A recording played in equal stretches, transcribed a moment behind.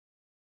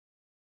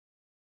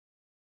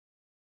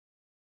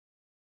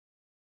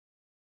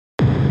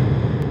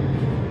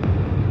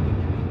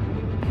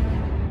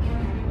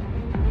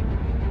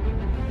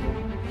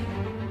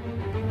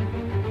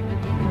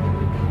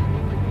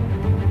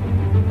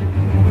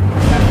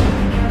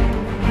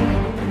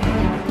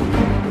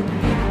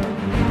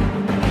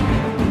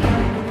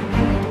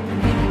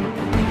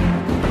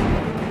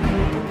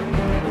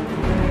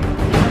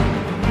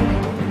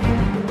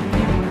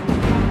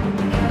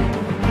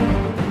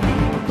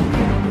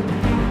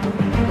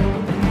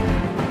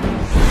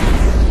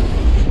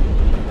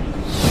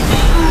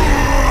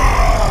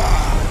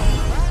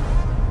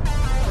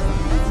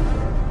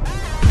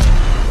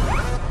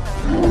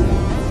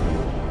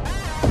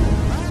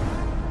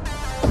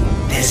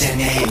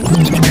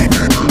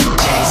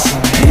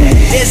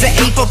There's an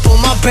ape up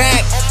on my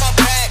back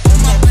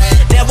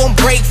that won't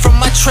break from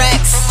my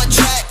tracks,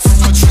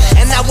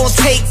 and I won't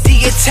take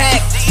the attack,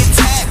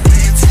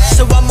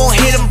 so I'm gonna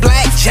hit him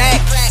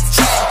blackjack.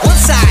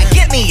 Once I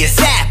get me a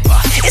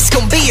zapper, it's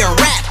gonna be a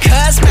rap.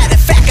 Cause matter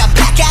of fact, I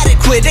pack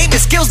adequate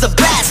aiming skills to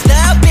blast.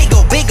 Nah, big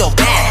ol'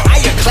 bad,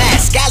 higher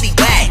class,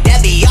 scallywag.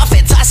 That be off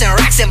and tossing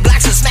rocks and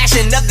blocks and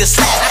smashing up the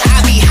slab.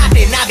 I be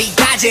hopping, I be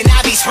dodging,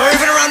 I be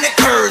swerving around the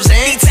curves,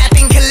 and be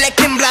tapping,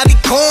 collecting blobby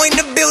coin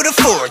to build a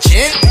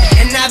fortune.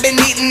 And I've been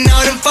eating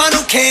all them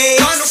funnel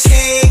cakes.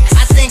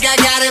 I think I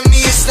got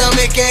me a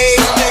stomach ache.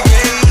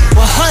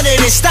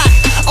 100 in stock,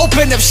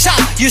 open up shop.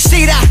 You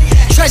see that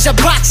treasure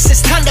box?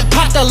 It's time to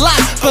pop the lock.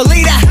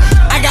 Believe that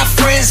I got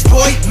friends,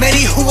 boy,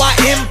 many who I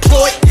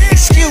employ.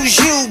 Excuse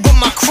you, but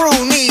my crew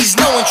needs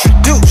no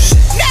introduce.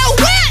 Now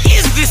where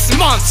is this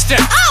monster?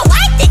 Oh,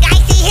 I think I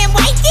see him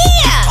right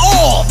there.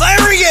 Oh,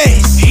 there he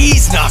is.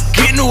 He's not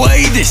getting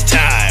away this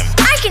time.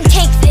 I can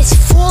take this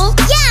fool.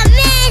 Yeah,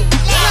 man.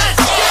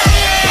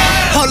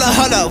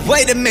 Hold up,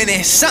 wait a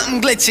minute,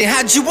 something glitching.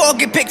 How'd you all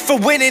get picked for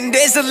winning?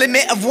 There's a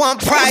limit of one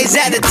prize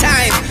at a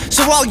time.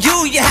 So all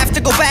you have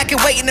to go back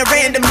and wait in a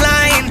random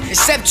line.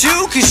 Except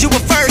you, cause you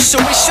were first, so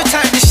it's your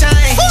time to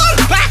shine. Fall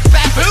back,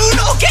 baboon,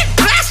 or get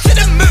blasted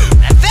to the moon.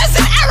 There's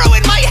an arrow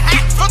in my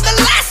hat from the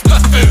last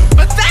buffoon,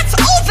 but that's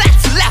all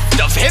that's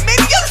left of him,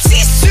 and you'll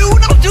see soon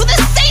I'll do the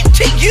same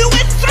to you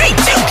in 3, 2,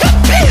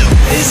 kaboom!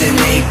 There's an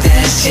ape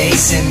that's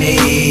chasing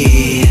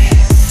me,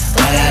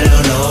 but I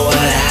don't know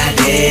what I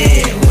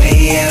did.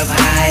 Way up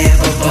high up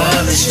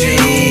above the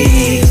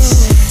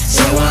streets,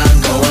 so I'm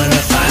going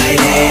to fight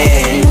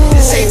it.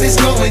 This ape is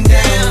going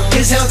down,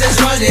 his health is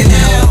running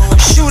out.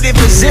 Shooting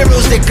for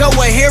zeros, they go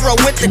a hero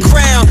with the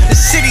crown. The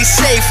city's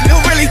safe, no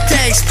really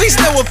thanks, please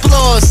no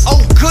applause.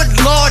 Oh good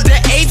lord, the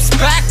ape's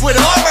back with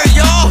armor,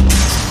 y'all.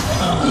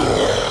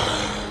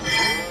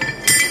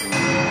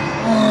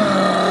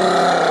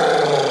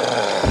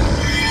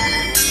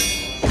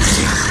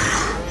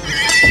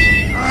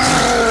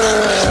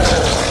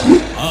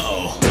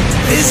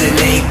 There's an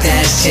ape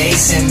that's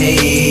chasing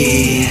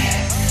me,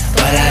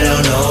 but I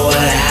don't know what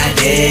I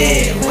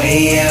did.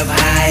 Way up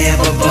high up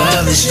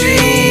above the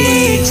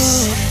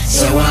streets,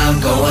 so I'm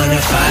going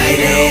to fight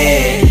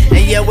it.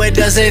 And yeah, where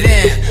does it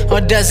end? Or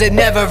does it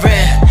never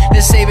end?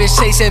 This ape is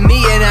chasing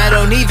me and I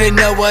don't even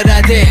know what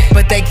I did.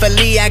 But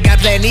thankfully I got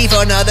plenty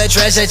for another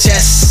treasure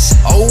chest.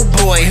 Oh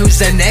boy, who's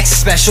the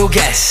next special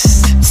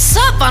guest?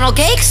 Sup, funnel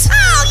cakes?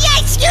 Oh, yeah,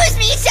 excuse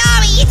me,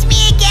 sorry, it's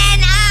me again.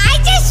 I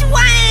just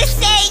wanted to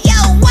say,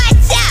 yo,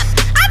 what's up?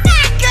 I'm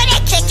not good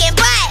at kicking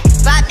butt,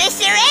 but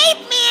Mr.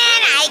 Ape Man,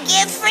 I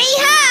give free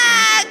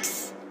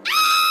hugs.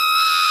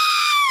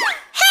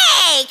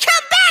 Hey,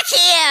 come back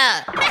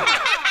here!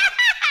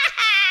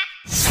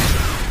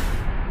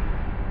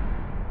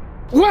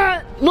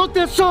 ¿What? ¿No,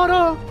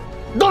 tesoro?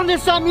 ¿Dónde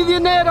está mi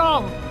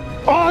dinero?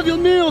 Oh, Dios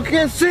mío,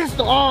 ¿qué es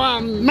esto? Oh,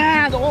 I'm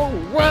mad. Oh,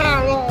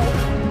 wow.